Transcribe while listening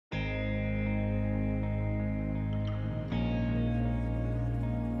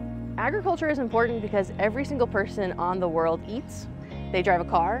Agriculture is important because every single person on the world eats, they drive a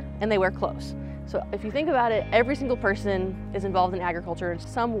car, and they wear clothes. So if you think about it, every single person is involved in agriculture in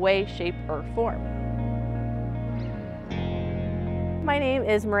some way, shape, or form. My name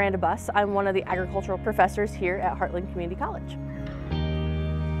is Miranda Buss. I'm one of the agricultural professors here at Heartland Community College.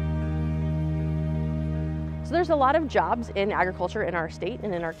 So there's a lot of jobs in agriculture in our state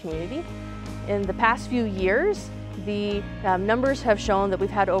and in our community. In the past few years, the numbers have shown that we've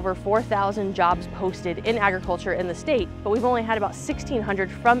had over 4,000 jobs posted in agriculture in the state, but we've only had about 1,600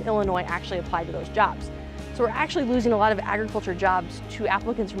 from Illinois actually apply to those jobs. So we're actually losing a lot of agriculture jobs to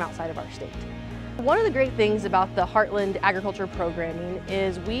applicants from outside of our state. One of the great things about the Heartland agriculture programming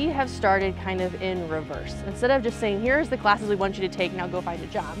is we have started kind of in reverse. Instead of just saying, here's the classes we want you to take, now go find a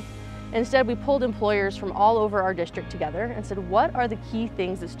job. Instead, we pulled employers from all over our district together and said, what are the key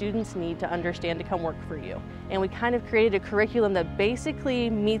things that students need to understand to come work for you? And we kind of created a curriculum that basically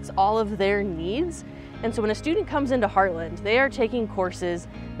meets all of their needs. And so when a student comes into Heartland, they are taking courses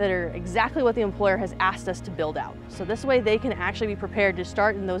that are exactly what the employer has asked us to build out. So this way they can actually be prepared to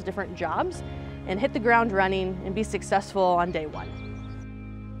start in those different jobs and hit the ground running and be successful on day one.